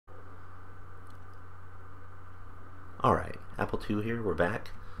Alright, Apple II here, we're back.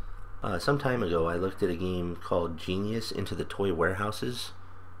 Some time ago I looked at a game called Genius into the Toy Warehouses.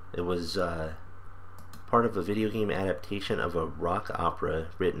 It was part of a video game adaptation of a rock opera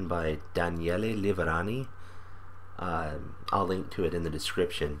written by Daniele Liverani. I'll link to it in the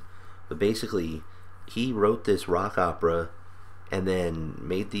description. But basically, he wrote this rock opera and then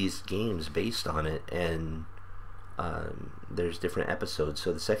made these games based on it, and there's different episodes.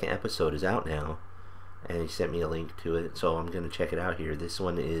 So the second episode is out now, and he sent me a link to it, so I'm going to check it out here. This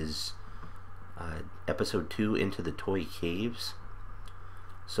one is episode 2, Into the Toy Caves.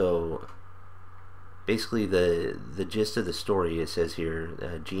 So basically the gist of the story, it says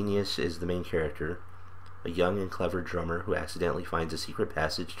here, Genius is the main character, a young and clever drummer who accidentally finds a secret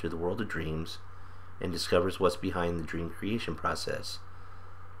passage to the world of dreams and discovers what's behind the dream creation process.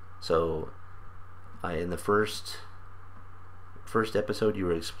 So in the first episode you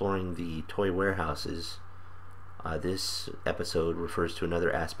were exploring the toy warehouses. This episode refers to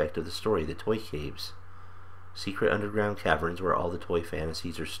another aspect of the story, the toy caves, secret underground caverns where all the toy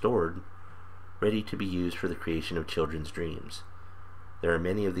fantasies are stored, ready to be used for the creation of children's dreams. There are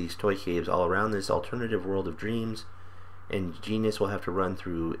many of these toy caves all around this alternative world of dreams, and Genius will have to run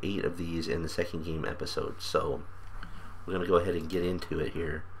through 8 of these in the second game episode. So we're going to go ahead and get into it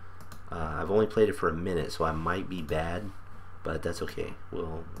here. I've only played it for a minute, so I might be bad, but that's okay.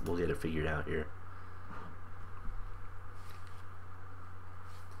 We'll get it figured out here.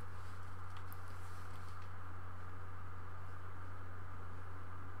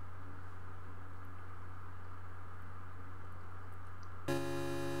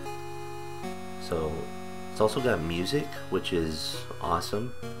 So it's also got music, which is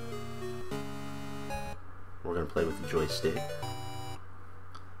awesome. We're going to play with the joystick.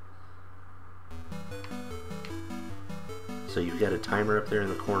 So you've got a timer up there in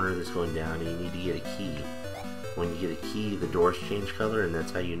the corner that's going down, and you need to get a key. When you get a key, the doors change color, and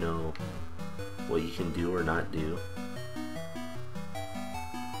that's how you know what you can do or not do.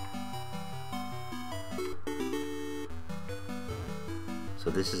 So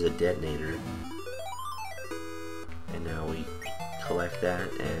this is a detonator, and now we collect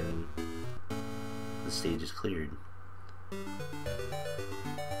that and the stage is cleared.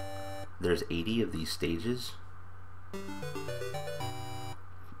 There's 80 of these stages.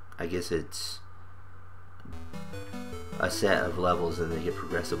 I guess it's a set of levels and they get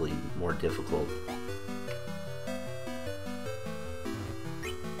progressively more difficult.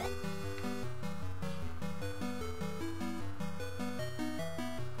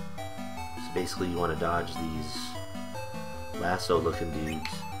 So basically you want to dodge these lasso looking dudes.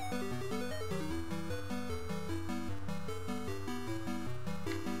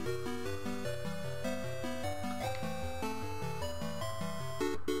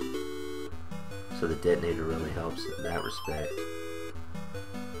 So the detonator really helps in that respect.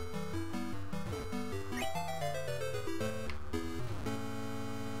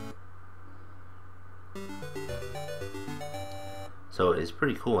 So it's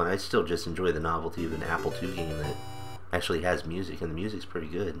pretty cool, and I still just enjoy the novelty of an Apple II game that actually has music, and the music's pretty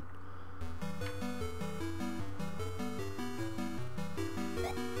good.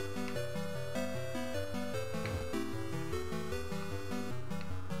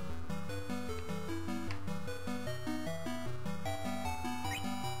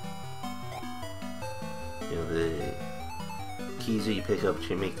 You know, the keys that you pick up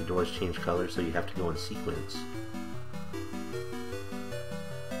make the doors change color, so you have to go in sequence.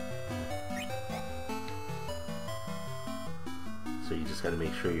 So you just gotta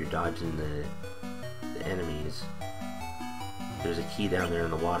make sure you're dodging the enemies. There's a key down there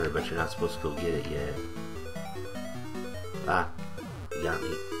in the water, but you're not supposed to go get it yet. Ah, you got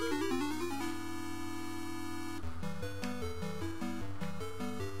me.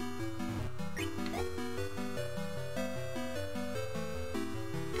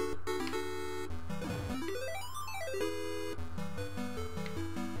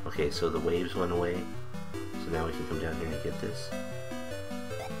 Okay, so the waves went away, so now we can come down here and get this.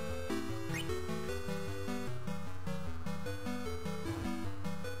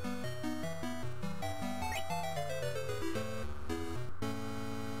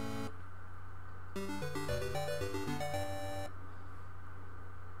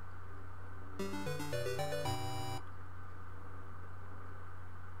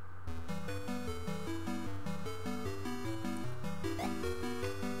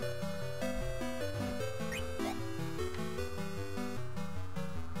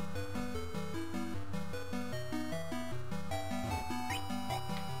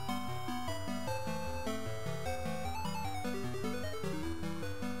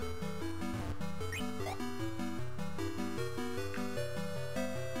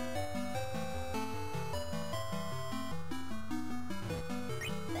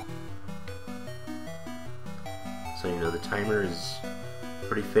 you know, the timer is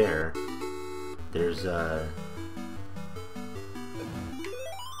pretty fair. There's a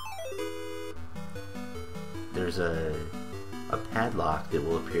padlock that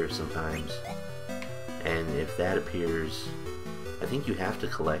will appear sometimes, and if that appears, I think you have to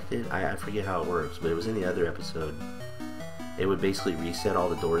collect it. I forget how it works, but it was in the other episode. It would basically reset all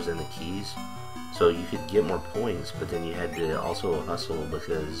the doors and the keys, so you could get more points, but then you had to also hustle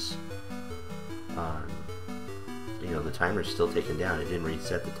because you know, the timer's still taken down. It didn't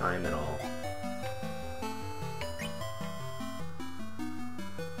reset the time at all.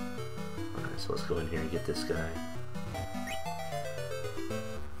 Alright, so let's go in here and get this guy.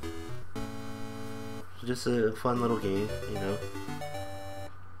 Just a fun little game, you know.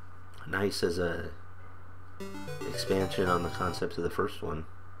 Nice as a expansion on the concept of the first one.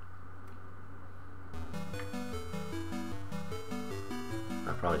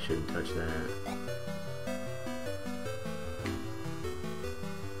 I probably shouldn't touch that.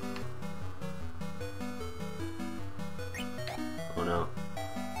 Oh no.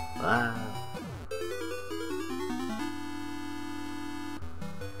 Ah.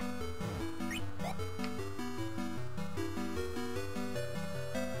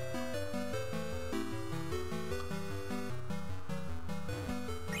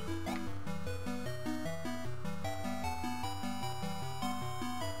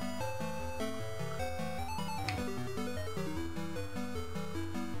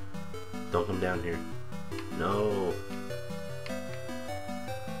 Don't come down here. No.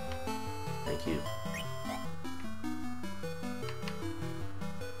 Thank you.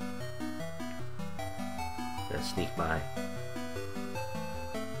 Gotta sneak by.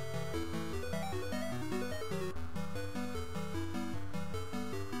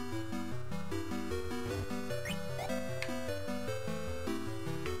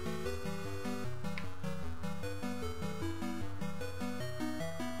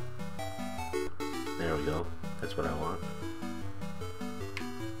 There we go. That's what I want.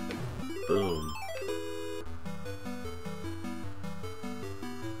 Boom.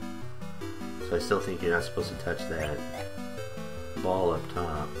 So I still think you're not supposed to touch that ball up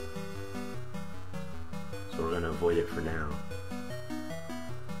top. So we're going to avoid it for now.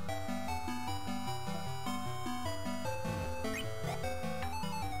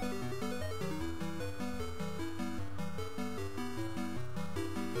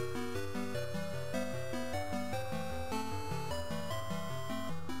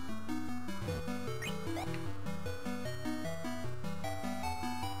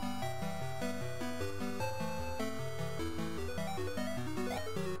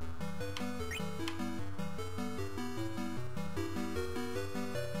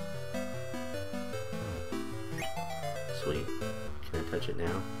 Sweet. Can I touch it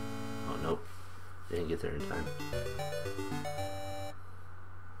now? Oh, nope. Didn't get there in time.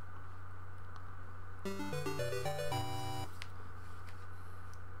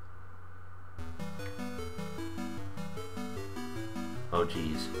 Oh,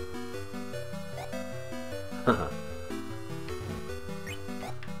 jeez.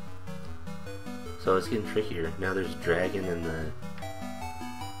 So it's getting trickier. Now there's dragon in the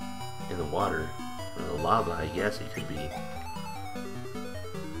water. Or the lava, I guess it could be.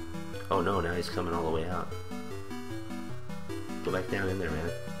 Oh no, now he's coming all the way out. Go back down in there, man.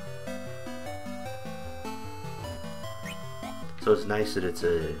 So it's nice that it's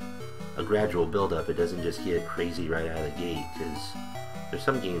a gradual build-up. It doesn't just get crazy right out of the gate, because there's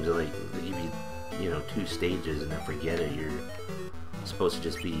some games that give you, you know, 2 stages and then forget it. You're supposed to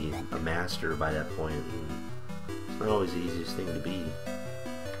just be a master by that point, and it's not always the easiest thing to be.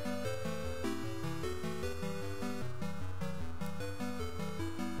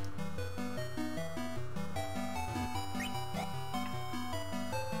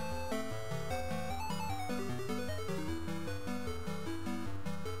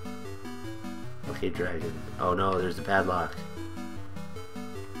 Okay, dragon. Oh no, there's the padlock.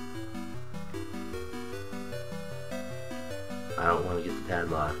 I don't want to get the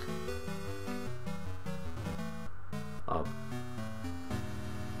padlock. Oh.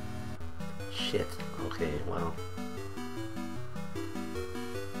 Shit. Okay, well.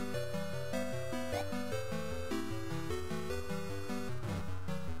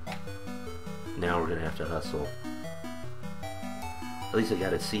 Now we're gonna have to hustle. At least I got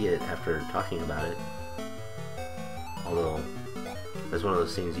to see it after talking about it. Although, that's one of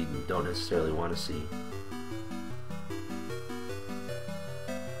those things you don't necessarily want to see.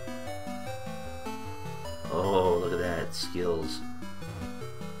 Oh, look at that. Skills.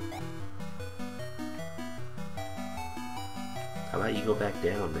 How about you go back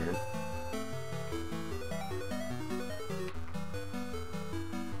down, man?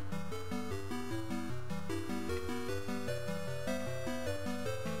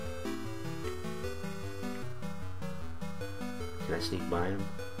 sneak by him?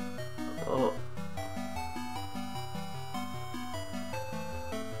 Oh.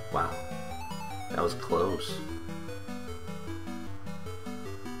 Wow. That was close.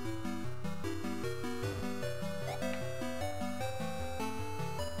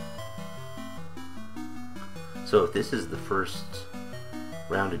 So if this is the first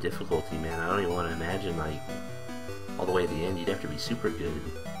round of difficulty, man, I don't even want to imagine, like, all the way to the end. You'd have to be super good.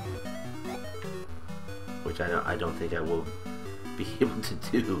 Which I don't think I will be able to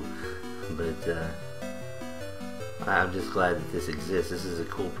do. But, I'm just glad that this exists. This is a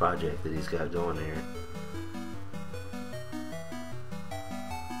cool project that he's got going here.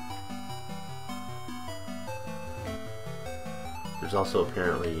 There's also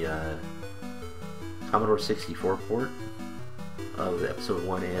apparently Commodore 64 port of episode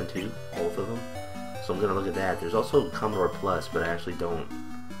 1 and 2, both of them. So I'm going to look at that. There's also Commodore Plus, but I actually don't...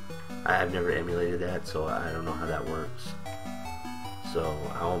 I've never emulated that, so I don't know how that works. So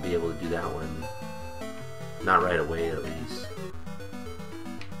I won't be able to do that one. Not right away, at least.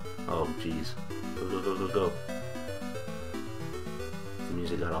 Oh, jeez. Go, go, go, go, go. The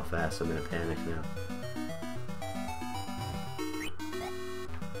music got all fast. I'm in a panic now.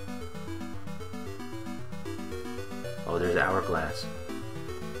 Oh, there's Hourglass.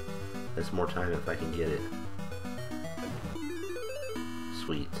 That's more time if I can get it.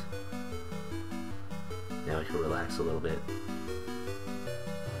 Sweet. Now I can relax a little bit.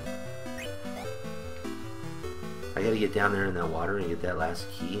 I gotta get down there in that water and get that last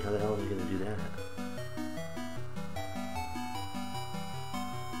key. How the hell am I gonna do that?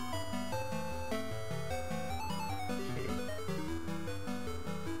 Okay.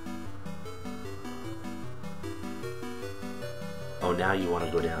 Oh, now you want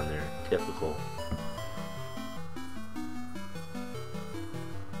to go down there. Typical.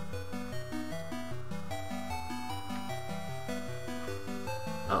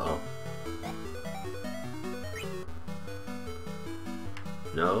 Uh-oh.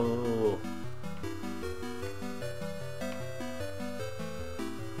 No.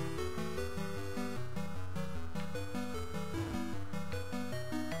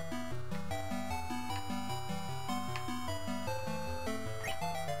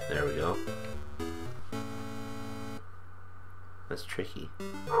 There we go. That's tricky.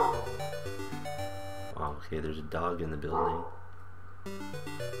 Oh, okay, there's a dog in the building.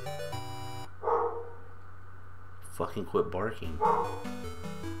 Fucking quit barking.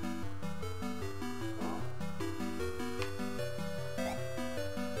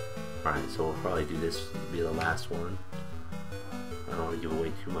 Alright, so we'll probably do this, be the last one. I don't want to give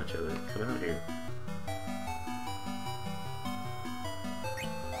away too much of it. Come out here.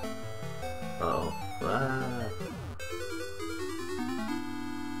 Uh-oh. Ah.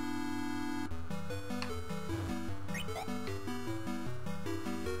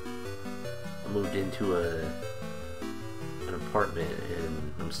 I moved into an apartment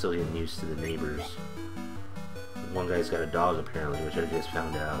and I'm still getting used to the neighbors. One guy's got a dog apparently, which I just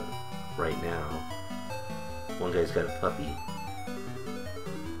found out right now. One guy's got a puppy.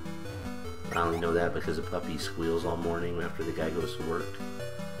 I only know that because the puppy squeals all morning after the guy goes to work.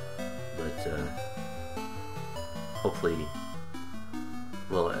 But hopefully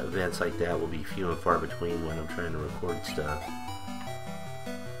little events like that will be few and far between when I'm trying to record stuff.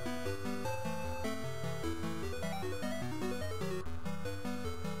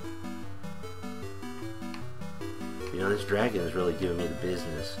 You know, this dragon is really giving me the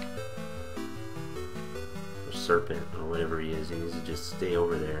business. Or serpent, or whatever he is. He needs to just stay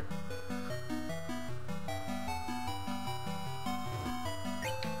over there.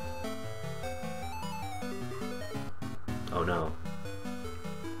 Oh no.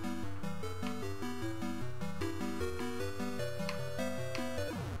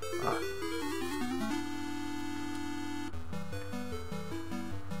 Ah.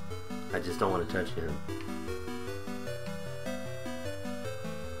 I just don't want to touch him.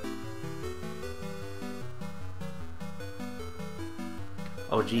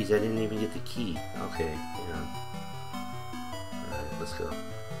 Oh geez, I didn't even get the key. Okay, yeah. Alright, let's go.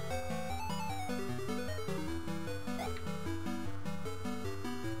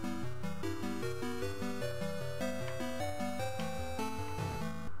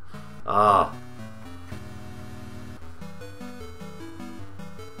 Ah.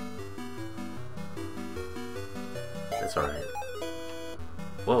 That's alright.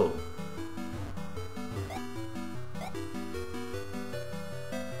 Whoa.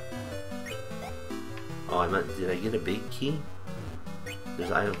 Oh, did I get a big key? There's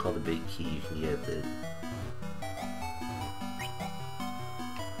an item called a big key you can get that...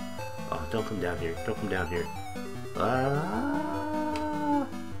 Oh, don't come down here. Don't come down here. Ah!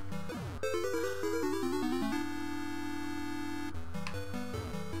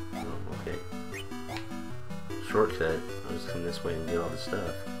 shortcut. I'll just come this way and get all the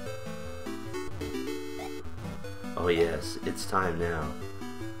stuff. Oh yes, it's time now.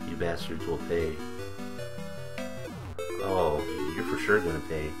 You bastards will pay. Oh, you're for sure gonna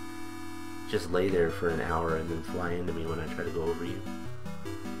pay. Just lay there for an hour and then fly into me when I try to go over you.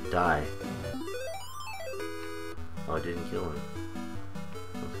 Die. Oh, I didn't kill him.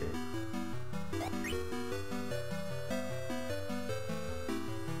 Okay.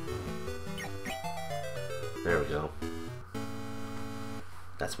 There we go.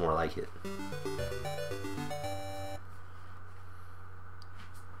 That's more like it.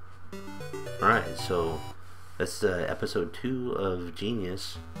 Alright, so that's episode 2 of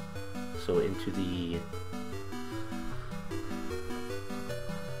Genius. So into the...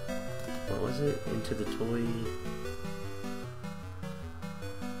 what was it? Into the toy...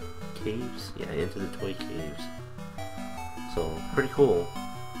 caves? Yeah, into the toy caves. So, pretty cool.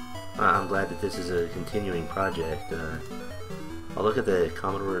 I'm glad that this is a continuing project. I'll look at the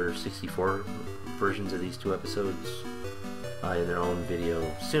Commodore 64 versions of these 2 episodes in their own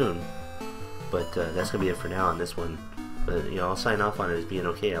video soon. But that's going to be it for now on this one. But, you know, I'll sign off on it as being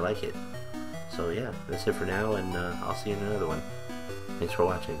okay. I like it. So, yeah, that's it for now, and I'll see you in another one. Thanks for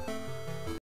watching.